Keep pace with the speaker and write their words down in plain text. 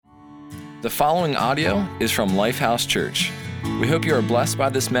The following audio is from Lifehouse Church. We hope you are blessed by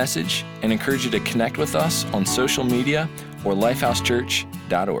this message and encourage you to connect with us on social media or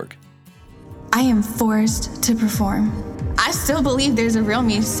lifehousechurch.org. I am forced to perform. I still believe there's a real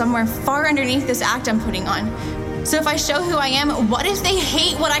me somewhere far underneath this act I'm putting on. So if I show who I am, what if they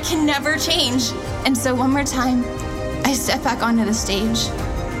hate what I can never change? And so one more time, I step back onto the stage.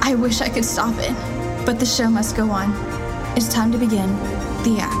 I wish I could stop it, but the show must go on. It's time to begin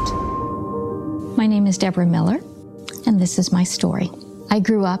the act. My name is Deborah Miller, and this is my story. I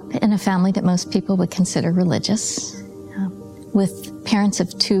grew up in a family that most people would consider religious, with parents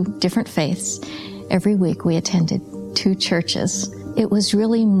of two different faiths. Every week we attended two churches. It was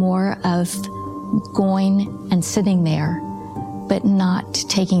really more of going and sitting there, but not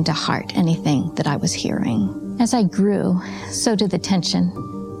taking to heart anything that I was hearing. As I grew, so did the tension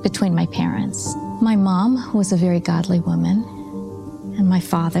between my parents. My mom was a very godly woman, and my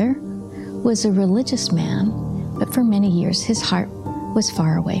father was a religious man, but for many years his heart was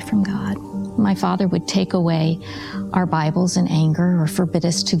far away from God. My father would take away our Bibles in anger or forbid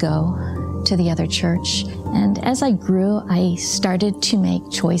us to go to the other church. And as I grew, I started to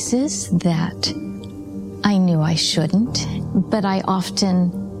make choices that I knew I shouldn't, but I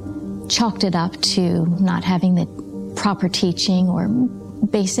often chalked it up to not having the proper teaching or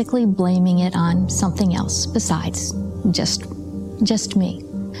basically blaming it on something else besides just me.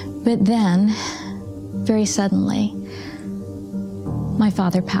 But then, very suddenly, my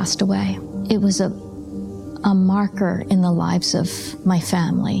father passed away. It was a marker in the lives of my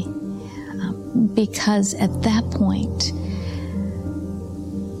family because at that point,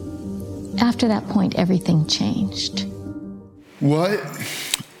 after that point, everything changed. What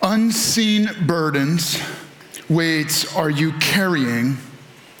unseen burdens, weights are you carrying,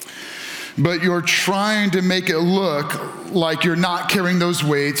 but you're trying to make it look like you're not carrying those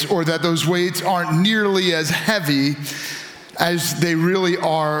weights, or that those weights aren't nearly as heavy as they really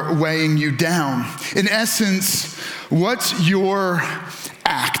are weighing you down? In essence, what's your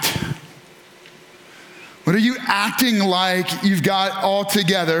act? What are you acting like you've got all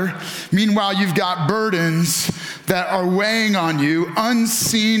together? Meanwhile, you've got burdens that are weighing on you,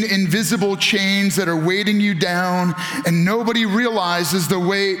 unseen, invisible chains that are weighting you down, and nobody realizes the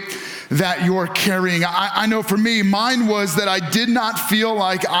weight that you're carrying. I know for me, mine was that I did not feel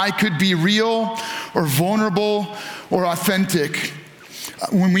like I could be real or vulnerable or authentic.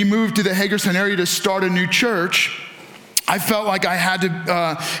 When we moved to the Hagerstown area to start a new church, I felt like I had to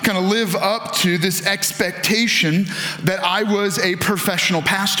kind of live up to this expectation that I was a professional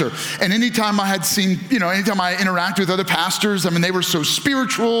pastor. And anytime I had seen, anytime I interacted with other pastors, they were so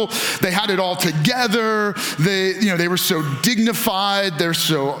spiritual, they had it all together, they were so dignified, they're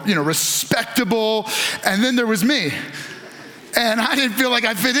so, respectable. And then there was me. And I didn't feel like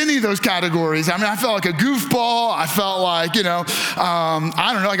I fit any of those categories. I felt like a goofball. I felt like,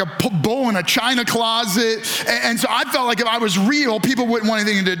 like a bull in a china closet. And so I felt like if I was real, people wouldn't want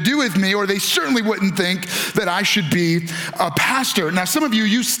anything to do with me, or they certainly wouldn't think that I should be a pastor. Now, some of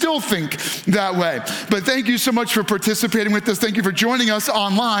you still think that way. But thank you so much for participating with us. Thank you for joining us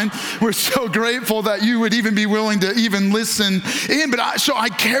online. We're so grateful that you would even be willing to even listen in. But I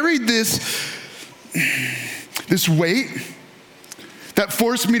carried this weight that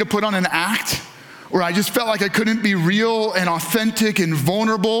forced me to put on an act where I just felt like I couldn't be real and authentic and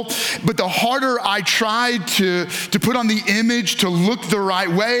vulnerable. But the harder I tried to put on the image to look the right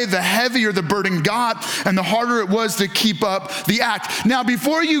way, the heavier the burden got, and the harder it was to keep up the act. Now,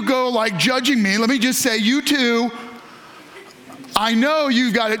 before you go judging me, let me just say, you too, I know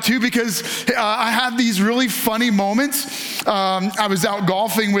you've got it too, because I have these really funny moments. I was out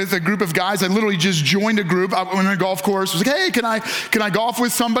golfing with a group of guys. I literally just joined a group. I went on a golf course. I was like, hey, can I golf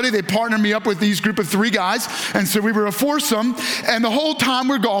with somebody? They partnered me up with these group of 3 guys. And so we were a foursome. And the whole time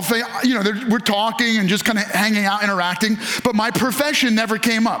we're golfing, we're talking and just kind of hanging out, interacting. But my profession never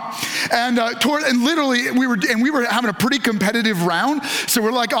came up. And literally we were having a pretty competitive round. So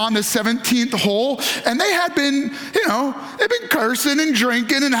we're on the 17th hole. And they had been, they've been cursing and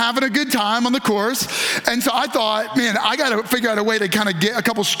drinking and having a good time on the course. And so I thought, man, I got to figure out a way to kind of get a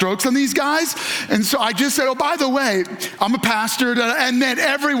couple strokes on these guys. And so I just said, oh, by the way, I'm a pastor. And then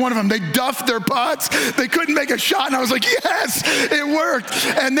every one of them, they duffed their putts. They couldn't make a shot. And I was like, yes, it worked.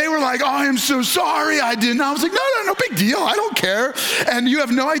 And they were like, oh, I am so sorry I didn't. I was like, no big deal. I don't care. And you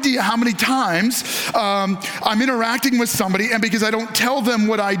have no idea how many times I'm interacting with somebody, and because I don't tell them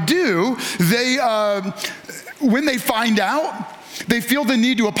what I do, when they find out, they feel the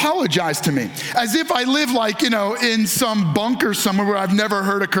need to apologize to me, as if I live like, in some bunker somewhere where I've never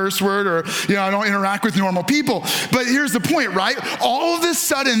heard a curse word, or, I don't interact with normal people. But here's the point, right? All of a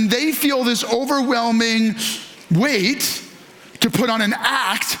sudden, they feel this overwhelming weight to put on an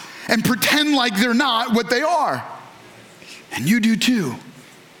act and pretend like they're not what they are. And you do too.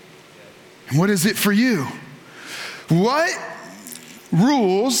 And what is it for you? What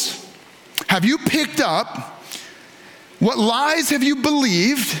rules have you picked up? What lies have you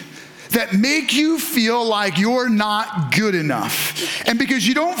believed that make you feel like you're not good enough? And because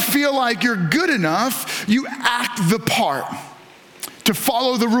you don't feel like you're good enough, you act the part to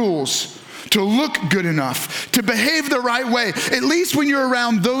follow the rules, to look good enough, to behave the right way, at least when you're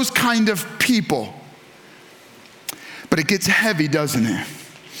around those kind of people. But it gets heavy, doesn't it?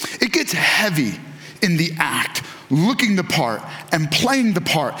 It gets heavy in the act, looking the part and playing the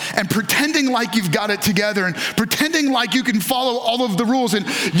part and pretending like you've got it together and pretending like you can follow all of the rules. And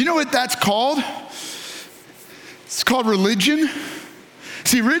you know what that's called? It's called religion.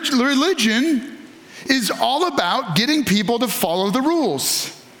 See, religion is all about getting people to follow the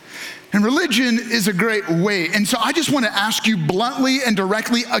rules. And religion is a great way. And so I just want to ask you bluntly and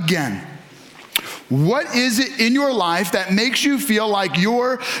directly again, what is it in your life that makes you feel like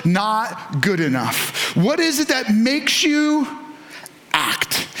you're not good enough? What is it that makes you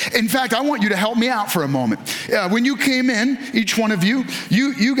act? In fact, I want you to help me out for a moment. When you came in, each one of you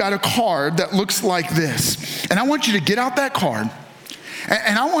got a card that looks like this. And I want you to get out that card.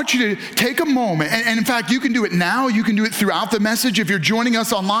 And I want you to take a moment, and in fact, you can do it now, you can do it throughout the message. If you're joining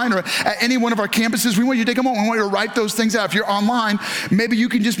us online or at any one of our campuses, we want you to take a moment, we want you to write those things out. If you're online, maybe you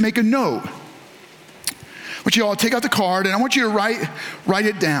can just make a note. I want you all to take out the card, and I want you to write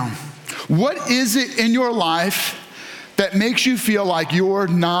it down. What is it in your life that makes you feel like you're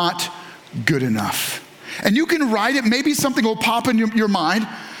not good enough? And you can write it, maybe something will pop in your mind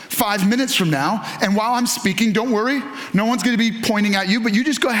 5 minutes from now, and while I'm speaking, don't worry, no one's gonna be pointing at you, but you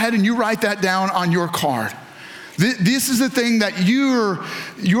just go ahead and you write that down on your card. This is the thing that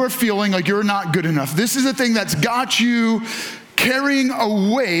you're feeling like you're not good enough. This is the thing that's got you carrying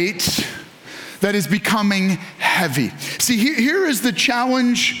a weight that is becoming heavy. See, here is the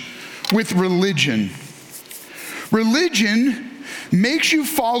challenge with religion. Religion makes you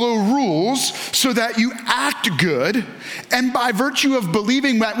follow rules so that you act good, and by virtue of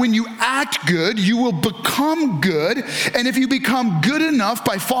believing that when you act good, you will become good, and if you become good enough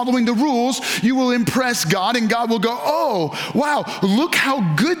by following the rules, you will impress God, and God will go, oh, wow, look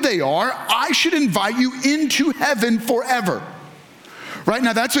how good they are. I should invite you into heaven forever. Right?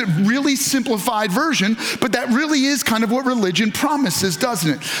 Now, that's a really simplified version, but that really is kind of what religion promises, doesn't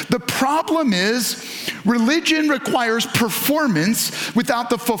it? The problem is religion requires performance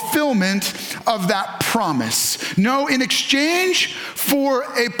without the fulfillment of that promise. No, in exchange for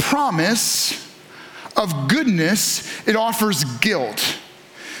a promise of goodness, it offers guilt.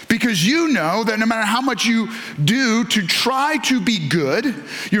 Because you know that no matter how much you do to try to be good,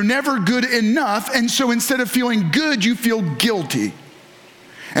 you're never good enough, and so instead of feeling good, you feel guilty.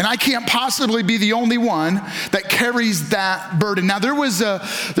 And I can't possibly be the only one that carries that burden. Now, there was a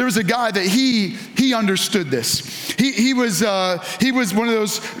guy that he understood this. He was one of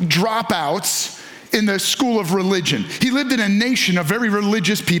those dropouts in the school of religion. He lived in a nation of very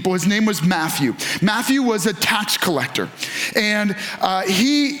religious people. His name was Matthew. Matthew was a tax collector. And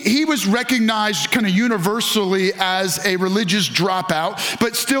he was recognized kind of universally as a religious dropout,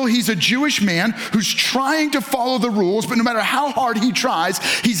 but still he's a Jewish man who's trying to follow the rules, but no matter how hard he tries,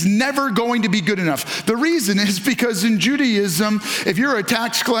 he's never going to be good enough. The reason is because in Judaism, if you're a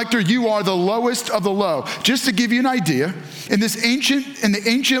tax collector, you are the lowest of the low. Just to give you an idea, in the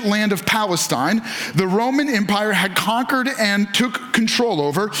ancient land of Palestine, the Roman Empire had conquered and took control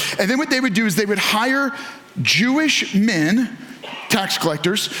over. And then what they would do is they would hire Jewish men, tax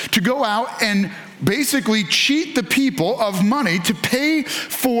collectors, to go out and basically cheat the people of money to pay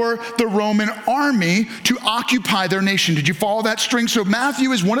for the Roman army to occupy their nation. Did you follow that string? So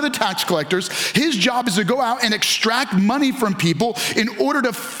Matthew is one of the tax collectors. His job is to go out and extract money from people in order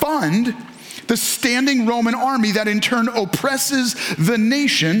to fund the standing Roman army that in turn oppresses the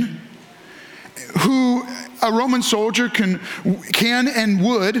nation, who a Roman soldier can and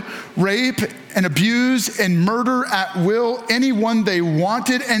would rape and abuse and murder at will anyone they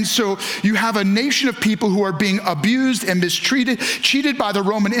wanted. And so you have a nation of people who are being abused and mistreated, cheated by the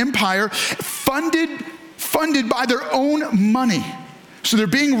Roman Empire, funded by their own money. So they're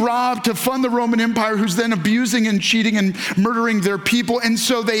being robbed to fund the Roman Empire, who's then abusing and cheating and murdering their people. And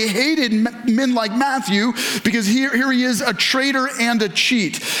so they hated men like Matthew because here he is, a traitor and a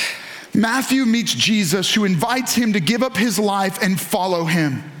cheat. Matthew meets Jesus, who invites him to give up his life and follow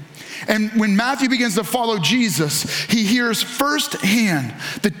him. And when Matthew begins to follow Jesus, he hears firsthand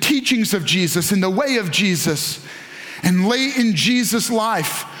the teachings of Jesus and the way of Jesus. And late in Jesus'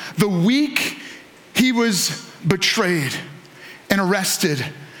 life, the week he was betrayed and arrested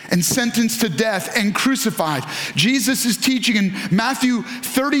and sentenced to death and crucified, Jesus is teaching, and Matthew,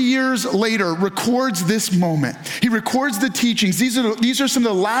 30 years later, records this moment. He records the teachings. These are some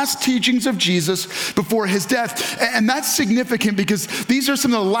of the last teachings of Jesus before his death. And that's significant because these are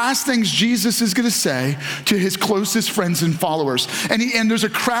some of the last things Jesus is going to say to his closest friends and followers. And there's a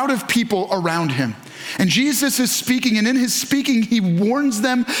crowd of people around him. And Jesus is speaking, and in his speaking, he warns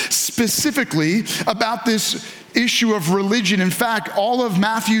them specifically about this issue of religion. In fact, all of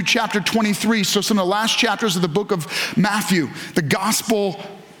Matthew chapter 23, so some of the last chapters of the book of Matthew, the gospel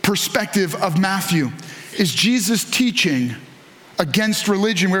perspective of Matthew, is Jesus teaching against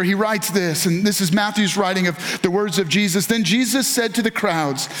religion, where he writes this, and this is Matthew's writing of the words of Jesus. Then Jesus said to the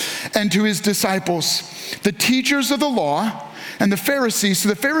crowds and to his disciples, the teachers of the law and the Pharisees. So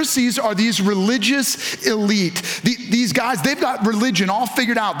the Pharisees are these religious elite. These guys, they've got religion all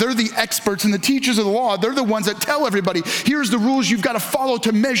figured out. They're the experts, and the teachers of the law, they're the ones that tell everybody, here's the rules you've got to follow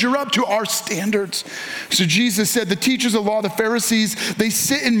to measure up to our standards. So Jesus said, the teachers of the law, the Pharisees, they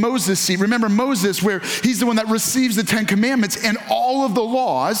sit in Moses' seat. Remember Moses, where he's the one that receives the 10 Commandments and all of the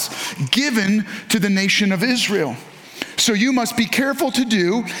laws given to the nation of Israel. So you must be careful to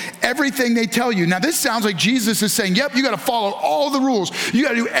do everything they tell you. Now this sounds like Jesus is saying, yep, you got to follow all the rules. You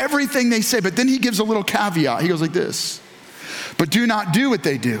got to do everything they say. But then he gives a little caveat. He goes like this, but do not do what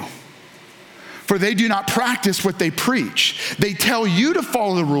they do, for they do not practice what they preach. They tell you to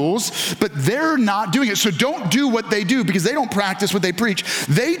follow the rules, but they're not doing it. So don't do what they do because they don't practice what they preach.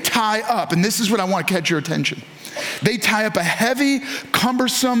 They tie up, and this is what I want to catch your attention. They tie up a heavy,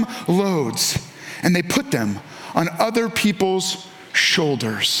 cumbersome loads, and they put them on other people's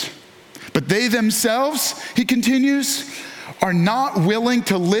shoulders. But they themselves, he continues, are not willing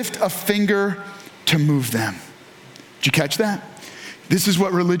to lift a finger to move them. Did you catch that? This is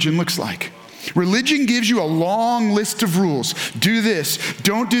what religion looks like. Religion gives you a long list of rules. Do this,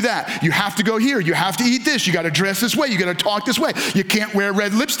 don't do that. You have to go here, you have to eat this, you got to dress this way, you got to talk this way. You can't wear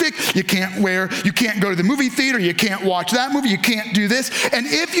red lipstick, you can't go to the movie theater, you can't watch that movie, you can't do this. And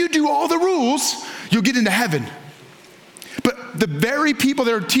if you do all the rules, you'll get into heaven. But the very people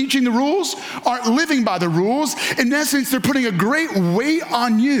that are teaching the rules aren't living by the rules. In essence, they're putting a great weight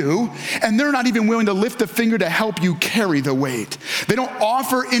on you, and they're not even willing to lift a finger to help you carry the weight. They don't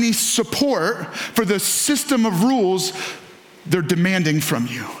offer any support for the system of rules they're demanding from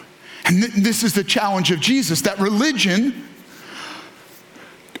you. And this is the challenge of Jesus, that religion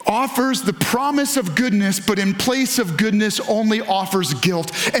offers the promise of goodness, but in place of goodness only offers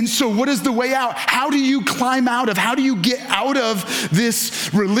guilt. And so what is the way out? How do you climb out of, how do you get out of this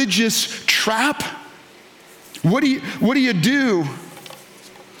religious trap? What do you do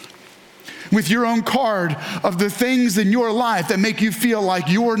with your own card of the things in your life that make you feel like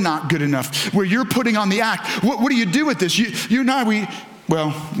you're not good enough, where you're putting on the act? What do you do with this? You and I,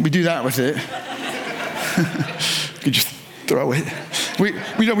 we do that with it. You just throw it.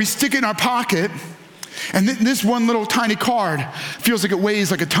 We stick it in our pocket, and this one little tiny card feels like it weighs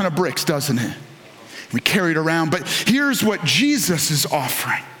like a ton of bricks, doesn't it? We carry it around, but here's what Jesus is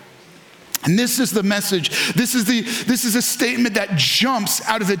offering. And this is the message. This is a statement that jumps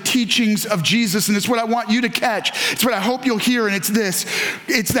out of the teachings of Jesus, and it's what I want you to catch. It's what I hope you'll hear, and it's this.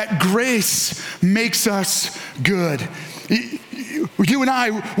 It's that grace makes us good. You and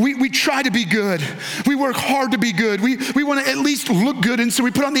I, we try to be good. We work hard to be good. We want to at least look good, and so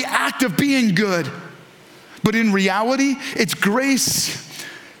we put on the act of being good. But in reality, it's grace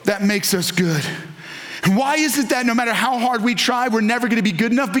that makes us good. And why is it that no matter how hard we try, we're never going to be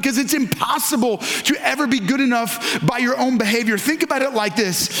good enough? Because it's impossible to ever be good enough by your own behavior. Think about it like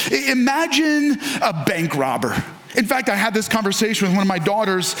this. Imagine a bank robber. In fact, I had this conversation with one of my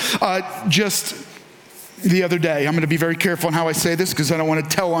daughters just the other day. I'm going to be very careful on how I say this because I don't want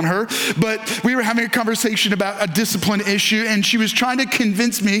to tell on her. But we were having a conversation about a discipline issue, and she was trying to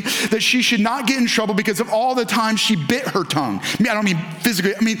convince me that she should not get in trouble because of all the times she bit her tongue. I don't mean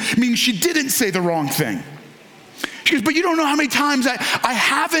physically. I mean she didn't say the wrong thing. She goes, but you don't know how many times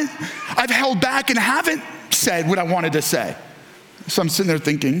I've held back and haven't said what I wanted to say. So I'm sitting there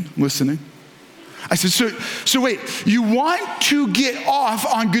thinking, listening. I said, so wait, you want to get off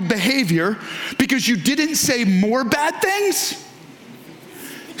on good behavior because you didn't say more bad things?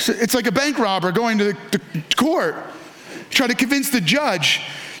 So it's like a bank robber going to the court, trying to convince the judge,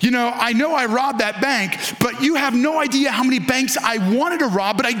 I know I robbed that bank, but you have no idea how many banks I wanted to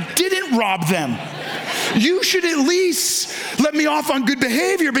rob, but I didn't rob them. You should at least let me off on good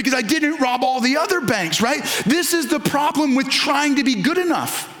behavior because I didn't rob all the other banks, right? This is the problem with trying to be good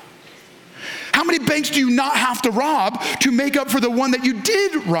enough. How many banks do you not have to rob to make up for the one that you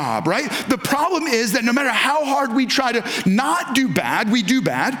did rob, right? The problem is that no matter how hard we try to not do bad, we do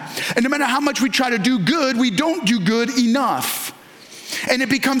bad. And no matter how much we try to do good, we don't do good enough. And it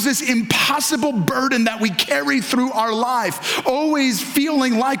becomes this impossible burden that we carry through our life, always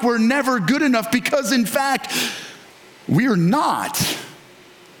feeling like we're never good enough because, in fact, we're not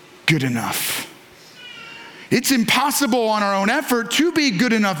good enough. It's impossible on our own effort to be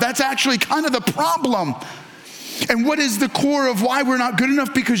good enough. That's actually kind of the problem. And what is the core of why we're not good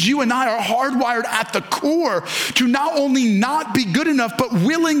enough? Because you and I are hardwired at the core to not only not be good enough, but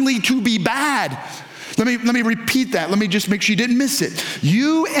willingly to be bad. Let me repeat that. Let me just make sure you didn't miss it.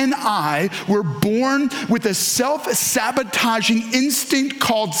 You and I were born with a self-sabotaging instinct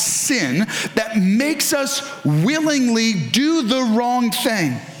called sin that makes us willingly do the wrong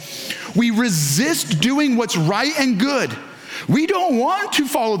thing. We resist doing what's right and good. We don't want to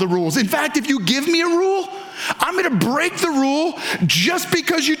follow the rules. In fact, if you give me a rule, I'm going to break the rule just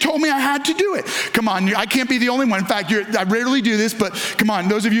because you told me I had to do it. Come on, I can't be the only one. In fact, I rarely do this, but come on,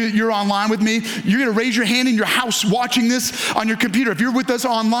 those of you, you're online with me, you're going to raise your hand in your house watching this on your computer. If you're with us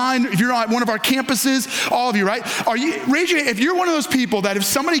online, if you're on one of our campuses, all of you, right? Raise your hand. If you're one of those people that if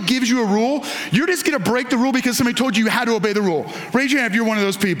somebody gives you a rule, you're just going to break the rule because somebody told you you had to obey the rule. Raise your hand if you're one of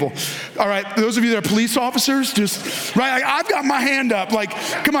those people. All right, those of you that are police officers, just, right? I've got my hand up, like,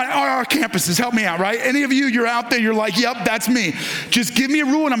 come on, our campuses, help me out, right? Any of you, you're out there, you're like, yep, that's me. Just give me a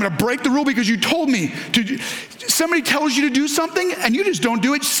rule and I'm going to break the rule because you told me to. Somebody tells you to do something and you just don't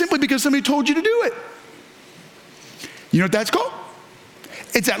do it simply because somebody told you to do it. You know what that's called?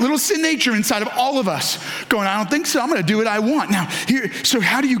 It's that little sin nature inside of all of us going, I don't think so. I'm going to do what I want. Now, so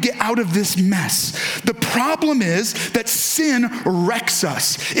how do you get out of this mess? The problem is that sin wrecks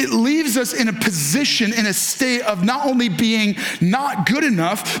us. It leaves us in a position, in a state of not only being not good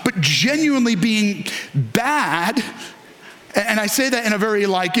enough, but genuinely being bad. And I say that in a very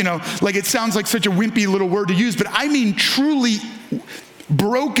like it sounds like such a wimpy little word to use, but I mean truly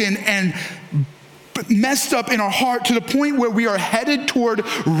broken and messed up in our heart to the point where we are headed toward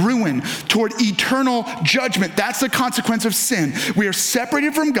ruin, toward eternal judgment. That's the consequence of sin. We are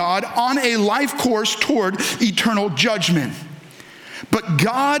separated from God on a life course toward eternal judgment. But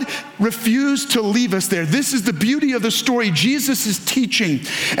God refused to leave us there. This is the beauty of the story. Jesus is teaching,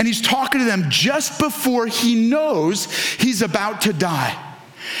 and he's talking to them just before he knows he's about to die.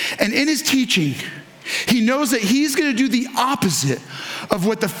 And in his teaching, he knows that he's going to do the opposite of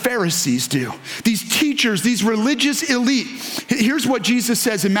what the Pharisees do. These teachers, these religious elite. Here's what Jesus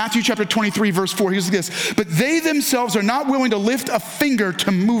says in Matthew chapter 23, verse 4. Here's this. But they themselves are not willing to lift a finger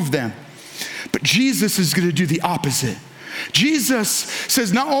to move them. But Jesus is going to do the opposite. Jesus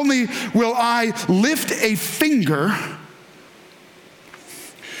says, not only will I lift a finger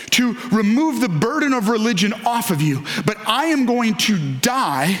to remove the burden of religion off of you, but I am going to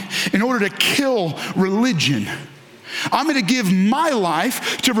die in order to kill religion. I'm going to give my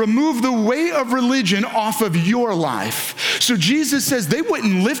life to remove the weight of religion off of your life. So Jesus says they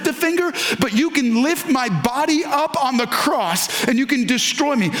wouldn't lift a finger, but you can lift my body up on the cross and you can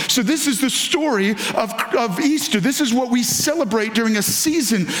destroy me. So this is the story of Easter. This is what we celebrate during a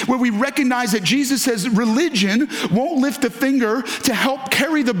season where we recognize that Jesus says religion won't lift a finger to help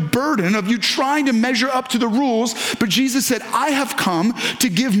carry the burden of you trying to measure up to the rules. But Jesus said, I have come to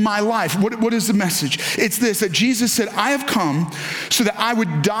give my life. What is the message? It's this, that Jesus said, I have come so that I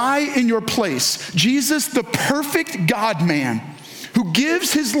would die in your place. Jesus, the perfect God-man who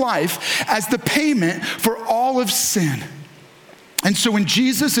gives his life as the payment for all of sin. And so when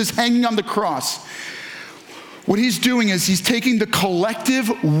Jesus is hanging on the cross, what he's doing is he's taking the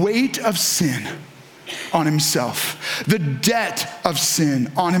collective weight of sin on himself, the debt of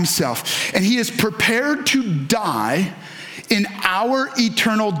sin on himself. And he is prepared to die in our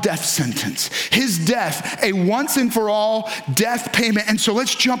eternal death sentence. His death, a once and for all death payment. And so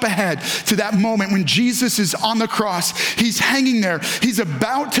let's jump ahead to that moment when Jesus is on the cross. He's hanging there. He's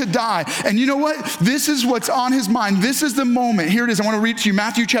about to die. And you know what? This is what's on his mind. This is the moment. Here it is. I want to read to you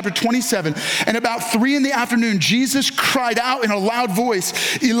Matthew chapter 27. And about 3 p.m, Jesus cried out in a loud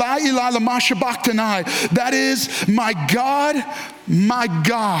voice, Eli, Eli, lama sabachthani. That is, my God, my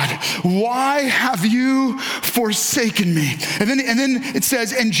God, why have you forsaken me? And then it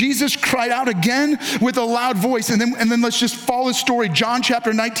says, and Jesus cried out again with a loud voice. And then let's just follow the story. John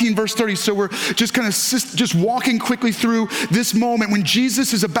chapter 19, verse 30. So we're just kind of just walking quickly through this moment when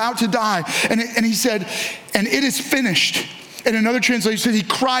Jesus is about to die. And he said, and it is finished. In another translation, he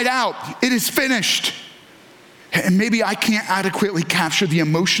cried out, it is finished. And maybe I can't adequately capture the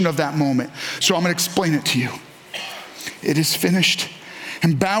emotion of that moment, so I'm going to explain it to you. It is finished.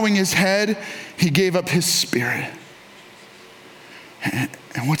 And bowing his head, he gave up his spirit. And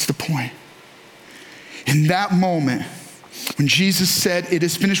what's the point? In that moment, when Jesus said, it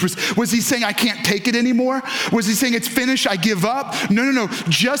is finished, was he saying, I can't take it anymore? Was he saying, it's finished, I give up? No.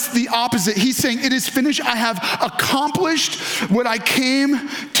 Just the opposite. He's saying, it is finished, I have accomplished what I came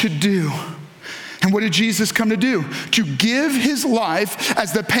to do. And what did Jesus come to do? To give his life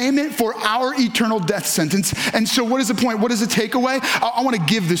as the payment for our eternal death sentence. And so what is the point? What is the takeaway? I want to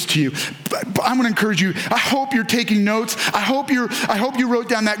give this to you. But I'm going to encourage you. I hope you're taking notes. I hope you wrote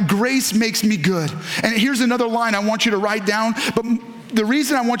down that grace makes me good. And here's another line I want you to write down. But the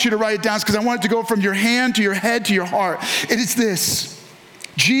reason I want you to write it down is because I want it to go from your hand to your head to your heart. It is this.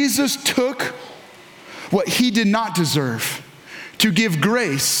 Jesus took what he did not deserve to give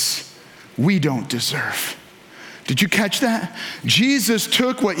grace we don't deserve. Did you catch that? Jesus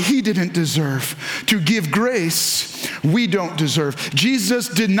took what he didn't deserve to give grace we don't deserve. Jesus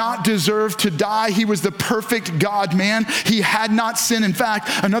did not deserve to die. He was the perfect God-man. He had not sinned. In fact,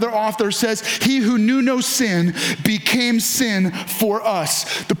 another author says, he who knew no sin became sin for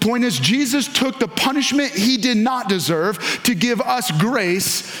us. The point is, Jesus took the punishment he did not deserve to give us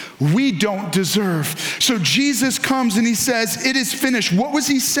grace we don't deserve. So Jesus comes and he says, it is finished. What was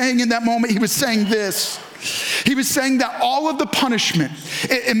he saying in that moment? He was saying this. He was saying that all of the punishment,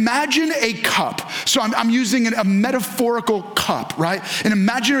 imagine a cup. So I'm using a metaphorical cup, right? An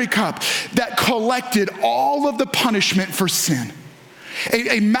imaginary cup that collected all of the punishment for sin.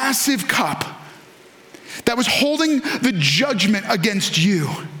 A massive cup that was holding the judgment against you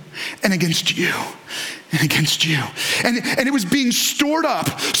and against you and against you. And it was being stored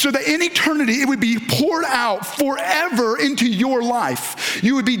up so that in eternity it would be poured out forever into your life.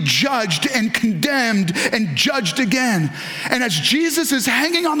 You would be judged and condemned and judged again. And as Jesus is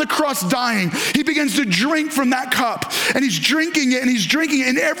hanging on the cross dying, he begins to drink from that cup. And he's drinking it, and he's drinking it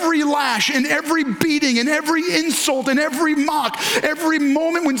in every lash, in every beating, in every insult, in every mock, every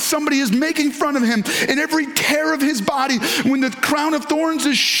moment when somebody is making fun of him, in every tear of his body, when the crown of thorns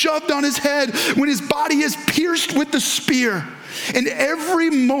is shoved on his head, when his body is pierced with the spear. In every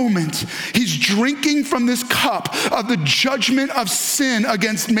moment, he's drinking from this cup of the judgment of sin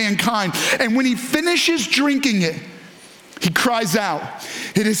against mankind. And when he finishes drinking it, he cries out,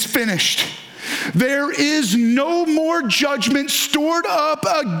 it is finished. There is no more judgment stored up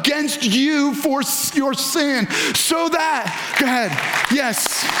against you for your sin. So that, go ahead,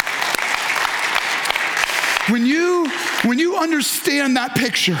 yes. When you understand that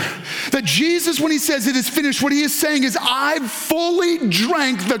picture, that Jesus, when he says it is finished, what he is saying is, I've fully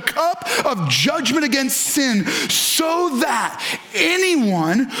drank the cup of judgment against sin so that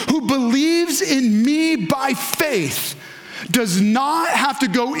anyone who believes in me by faith does not have to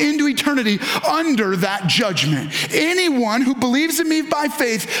go into eternity under that judgment. Anyone who believes in me by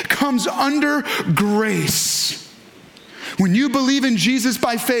faith comes under grace. When you believe in Jesus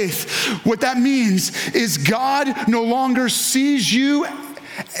by faith, what that means is God no longer sees you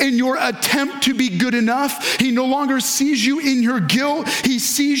in your attempt to be good enough. He no longer sees you in your guilt. He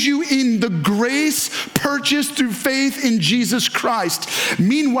sees you in the grace purchased through faith in Jesus Christ.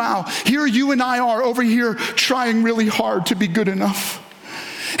 Meanwhile, here you and I are over here trying really hard to be good enough.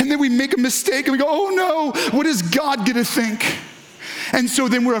 And then we make a mistake and we go, oh no, what is God going to think? And so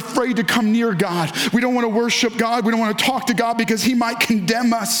then we're afraid to come near God. We don't want to worship God. We don't want to talk to God because he might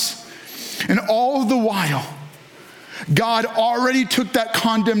condemn us. And all the while, God already took that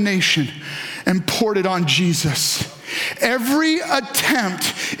condemnation and poured it on Jesus. Every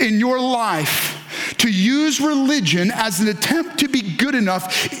attempt in your life to use religion as an attempt to be good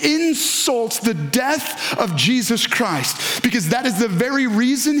enough insults the death of Jesus Christ, because that is the very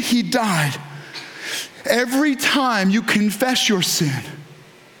reason he died. Every time you confess your sin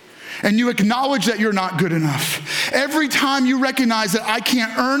and you acknowledge that you're not good enough, every time you recognize that I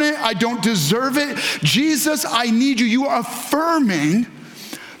can't earn it, I don't deserve it, Jesus, I need you, you are affirming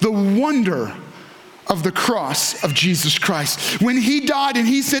the wonder of the cross of Jesus Christ. When he died and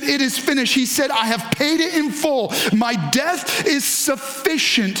he said, it is finished, he said, I have paid it in full. My death is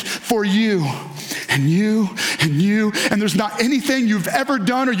sufficient for you. and you and you, and there's not anything you've ever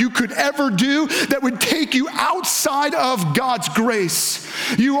done or you could ever do that would take you outside of God's grace.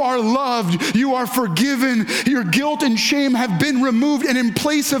 You are loved, you are forgiven, your guilt and shame have been removed, and in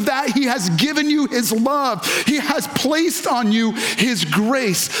place of that, he has given you his love. He has placed on you his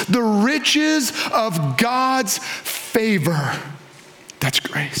grace, the riches of God's favor. That's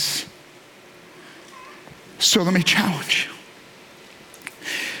grace. So let me challenge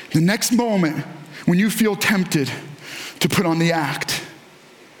you. The next moment when you feel tempted to put on the act,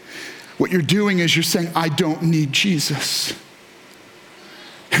 what you're doing is you're saying, I don't need Jesus.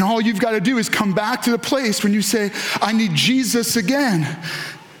 And all you've got to do is come back to the place when you say, I need Jesus again.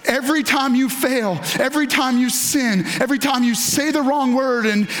 Every time you fail, every time you sin, every time you say the wrong word,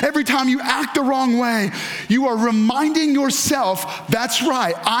 and every time you act the wrong way, you are reminding yourself, that's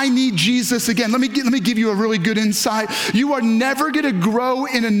right, I need Jesus again. Let me give you a really good insight. You are never going to grow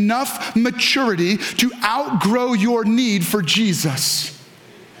in enough maturity to outgrow your need for Jesus.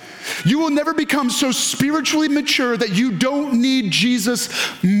 You will never become so spiritually mature that you don't need Jesus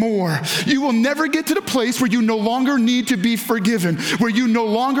more. You will never get to the place where you no longer need to be forgiven, where you no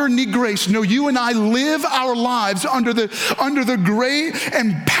longer need grace. No, you and I live our lives under the great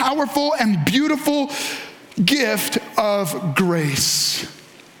and powerful and beautiful gift of grace.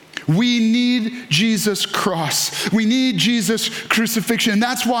 We need Jesus' cross. We need Jesus' crucifixion. And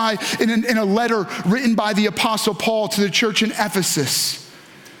that's why in a letter written by the Apostle Paul to the church in Ephesus,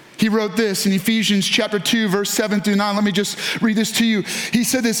 he wrote this in Ephesians chapter 2, verse 7 through 9. Let me just read this to you. He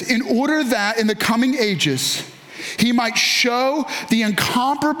said this, in order that in the coming ages, he might show the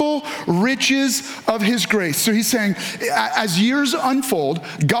incomparable riches of his grace. So he's saying, as years unfold,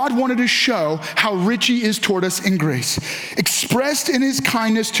 God wanted to show how rich he is toward us in grace, expressed in his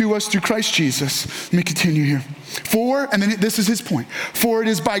kindness to us through Christ Jesus. Let me continue here. And then this is his point. For it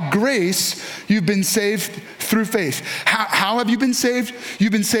is by grace you've been saved through faith. How have you been saved?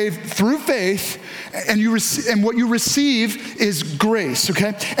 You've been saved through faith, and what you receive is grace,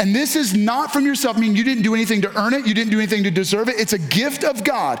 okay? And this is not from yourself, meaning you didn't do anything to earn it, you didn't do anything to deserve it. It's a gift of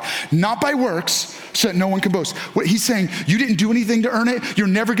God, not by works, so that no one can boast. What he's saying, you didn't do anything to earn it, you're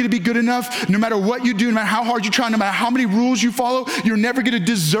never gonna be good enough, no matter what you do, no matter how hard you try, no matter how many rules you follow, you're never gonna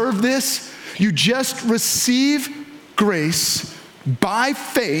deserve this. You just receive grace by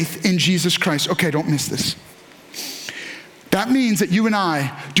faith in Jesus Christ. Okay, don't miss this. That means that you and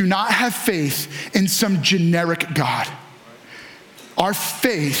I do not have faith in some generic God. Our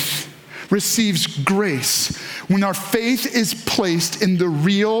faith receives grace when our faith is placed in the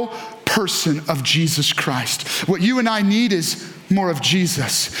real person of Jesus Christ. What you and I need is more of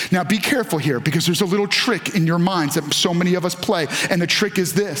Jesus. Now be careful here, because there's a little trick in your minds that so many of us play, and the trick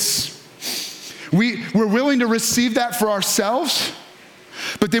is this. We're willing to receive that for ourselves,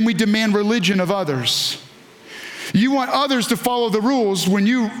 but then we demand religion of others. You want others to follow the rules when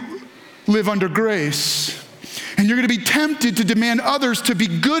you live under grace. And you're going to be tempted to demand others to be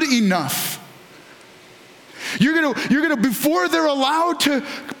good enough. You're going to, before they're allowed to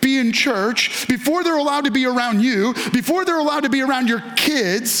be in church, before they're allowed to be around you, before they're allowed to be around your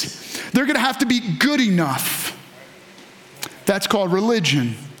kids, they're going to have to be good enough. That's called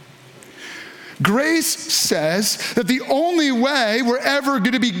religion. Grace says that the only way we're ever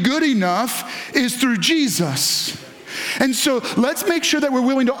going to be good enough is through Jesus. And so let's make sure that we're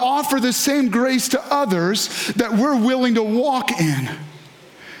willing to offer the same grace to others that we're willing to walk in.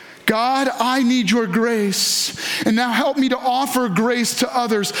 God, I need your grace. And now help me to offer grace to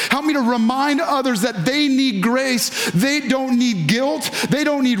others. Help me to remind others that they need grace. They don't need guilt. They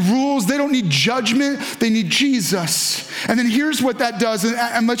don't need rules. They don't need judgment. They need Jesus. And then here's what that does.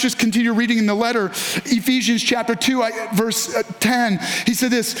 And let's just continue reading in the letter. Ephesians chapter 2, verse 10. He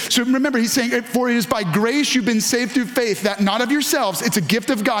said this. So remember, he's saying, for it is by grace you've been saved through faith, that not of yourselves. It's a gift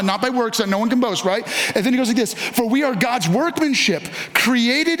of God, not by works, that no one can boast, right? And then he goes like this. For we are God's workmanship,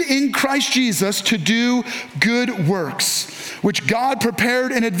 created in Christ Jesus to do good works, which God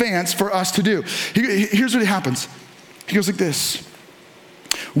prepared in advance for us to do. Here's what happens. He goes like this.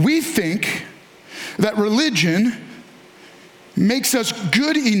 We think that religion makes us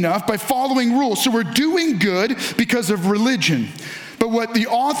good enough by following rules. So we're doing good because of religion. But what the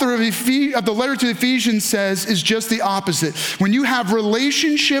author of the letter to Ephesians says is just the opposite. When you have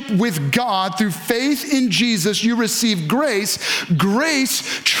relationship with God through faith in Jesus, you receive grace. Grace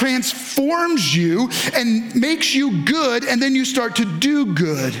transforms you and makes you good, and then you start to do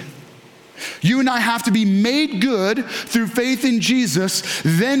good. You and I have to be made good through faith in Jesus,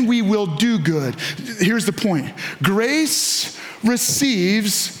 then we will do good. Here's the point. Grace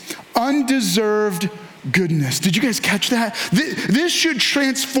receives undeserved goodness. Did you guys catch that? This should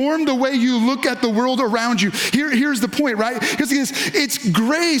transform the way you look at the world around you. Here's the point, right? Because it's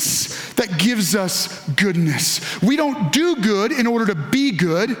grace that gives us goodness. We don't do good in order to be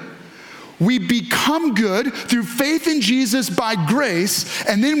good. We become good through faith in Jesus by grace,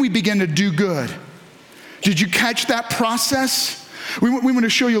 and then we begin to do good. Did you catch that process? We want to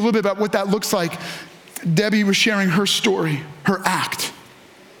show you a little bit about what that looks like. Debbie was sharing her story, her act.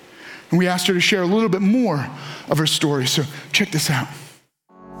 And we asked her to share a little bit more of her story. So check this out.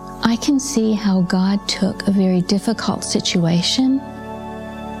 I can see how God took a very difficult situation,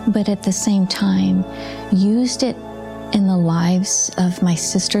 but at the same time used it in the lives of my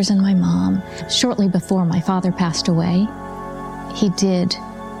sisters and my mom. Shortly before my father passed away, he did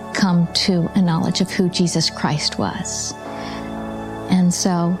come to a knowledge of who Jesus Christ was. And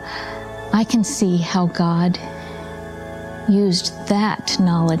so I can see how God used that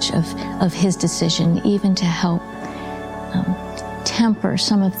knowledge of his decision even to help temper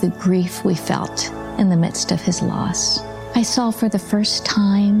some of the grief we felt in the midst of his loss. I saw for the first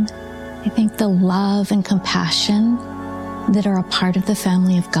time, I think, the love and compassion that are a part of the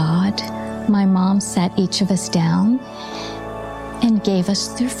family of God. My mom sat each of us down and gave us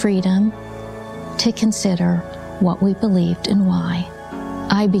the freedom to consider what we believed and why.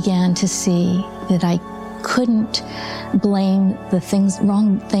 I began to see that I couldn't blame the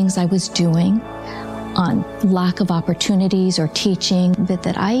wrong things I was doing on lack of opportunities or teaching, but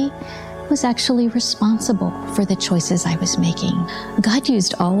that I was actually responsible for the choices I was making. God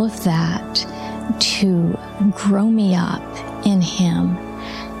used all of that to grow me up in him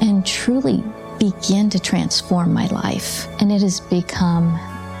and truly begin to transform my life. And it has become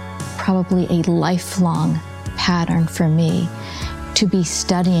probably a lifelong pattern for me to be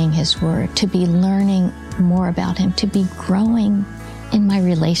studying his word, to be learning more about him, to be growing in my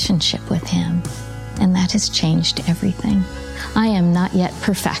relationship with him. And that has changed everything. I am not yet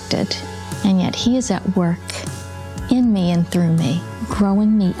perfected, and yet he is at work in me and through me,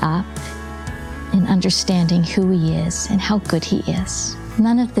 growing me up in understanding who he is and how good he is.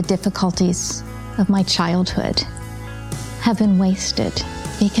 None of the difficulties of my childhood have been wasted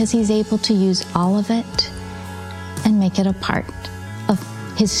because he's able to use all of it and make it a part of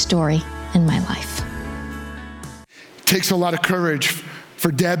his story in my life. It takes a lot of courage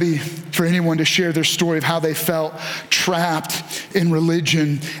for Debbie, for anyone to share their story of how they felt trapped in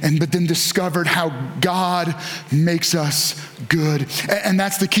religion, but then discovered how God makes us good. And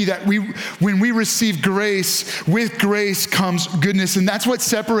that's the key, that when we receive grace, with grace comes goodness. And that's what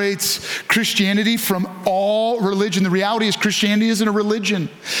separates Christianity from all religion. The reality is Christianity isn't a religion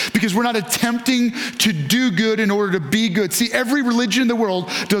because we're not attempting to do good in order to be good. See, every religion in the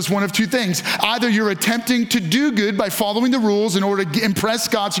world does one of two things. Either you're attempting to do good by following the rules in order to impress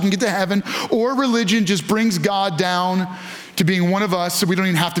God so you can get to heaven, or religion just brings God down to being one of us so we don't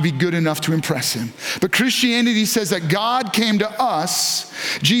even have to be good enough to impress him. But Christianity says that God came to us,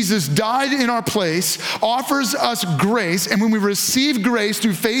 Jesus died in our place, offers us grace, and when we receive grace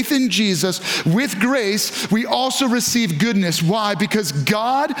through faith in Jesus, with grace, we also receive goodness. Why? Because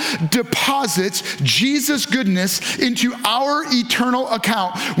God deposits Jesus' goodness into our eternal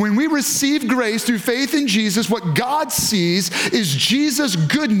account. When we receive grace through faith in Jesus, what God sees is Jesus'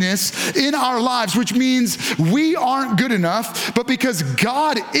 goodness in our lives, which means we aren't good enough, but because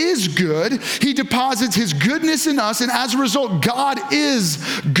God is good, he deposits his goodness in us, and as a result, God is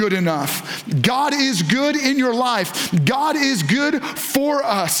good enough. God is good in your life. God is good for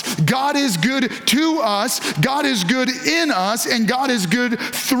us. God is good to us. God is good in us, and God is good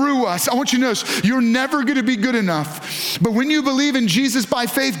through us. I want you to notice, you're never going to be good enough. But when you believe in Jesus by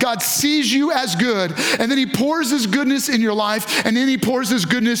faith, God sees you as good, and then he pours his goodness in your life, and then he pours his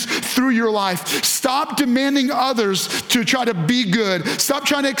goodness through your life. Stop demanding others to try to be good. Stop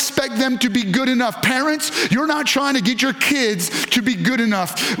trying to expect them to be good enough. Parents, you're not trying to get your kids to be good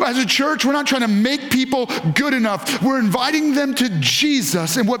enough. As a church, we're not trying to make people good enough. We're inviting them to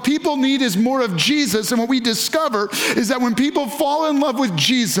Jesus. And what people need is more of Jesus. And what we discover is that when people fall in love with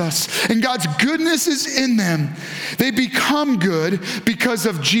Jesus and God's goodness is in them, they become good because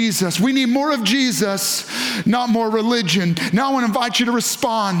of Jesus. We need more of Jesus, not more religion. Now I want to invite you to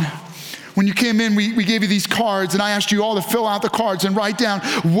respond. When you came in, we gave you these cards, and I asked you all to fill out the cards and write down,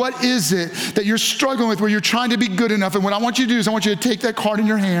 what is it that you're struggling with, where you're trying to be good enough? And what I want you to do is I want you to take that card in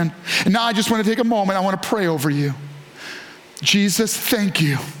your hand. And now I just want to take a moment. I want to pray over you. Jesus, thank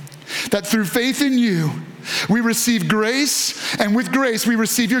you that through faith in you, We receive grace, and with grace, we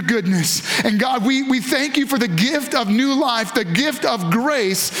receive your goodness. And God, we thank you for the gift of new life, the gift of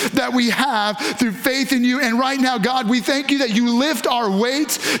grace that we have through faith in you. And right now, God, we thank you that you lift our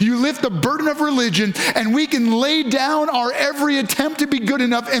weights, you lift the burden of religion, and we can lay down our every attempt to be good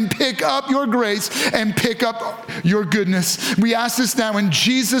enough and pick up your grace and pick up your goodness. We ask this now in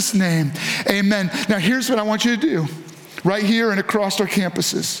Jesus' name, amen. Now, here's what I want you to do right here and across our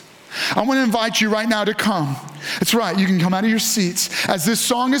campuses. I want to invite you right now to come. That's right, you can come out of your seats. As this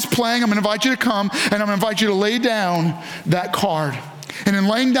song is playing, I'm going to invite you to come, and I'm going to invite you to lay down that card. And in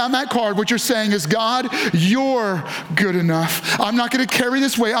laying down that card, what you're saying is, God, you're good enough. I'm not going to carry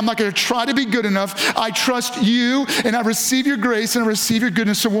this weight. I'm not going to try to be good enough. I trust you, and I receive your grace, and I receive your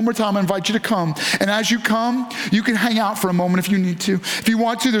goodness. So one more time, I invite you to come. And as you come, you can hang out for a moment if you need to. If you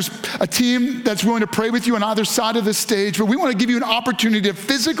want to, there's a team that's willing to pray with you on either side of the stage. But we want to give you an opportunity to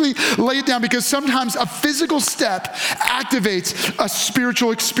physically lay it down, because sometimes a physical step activates a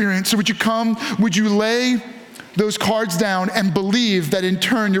spiritual experience. So would you come? Would you lay those cards down and believe that in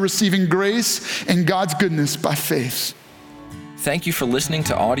turn you're receiving grace and God's goodness by faith? Thank you for listening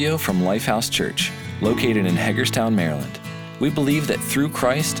to audio from Lifehouse Church, located in Hagerstown, Maryland. We believe that through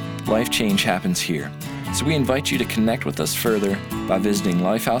Christ, life change happens here. So we invite you to connect with us further by visiting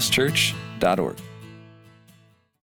lifehousechurch.org.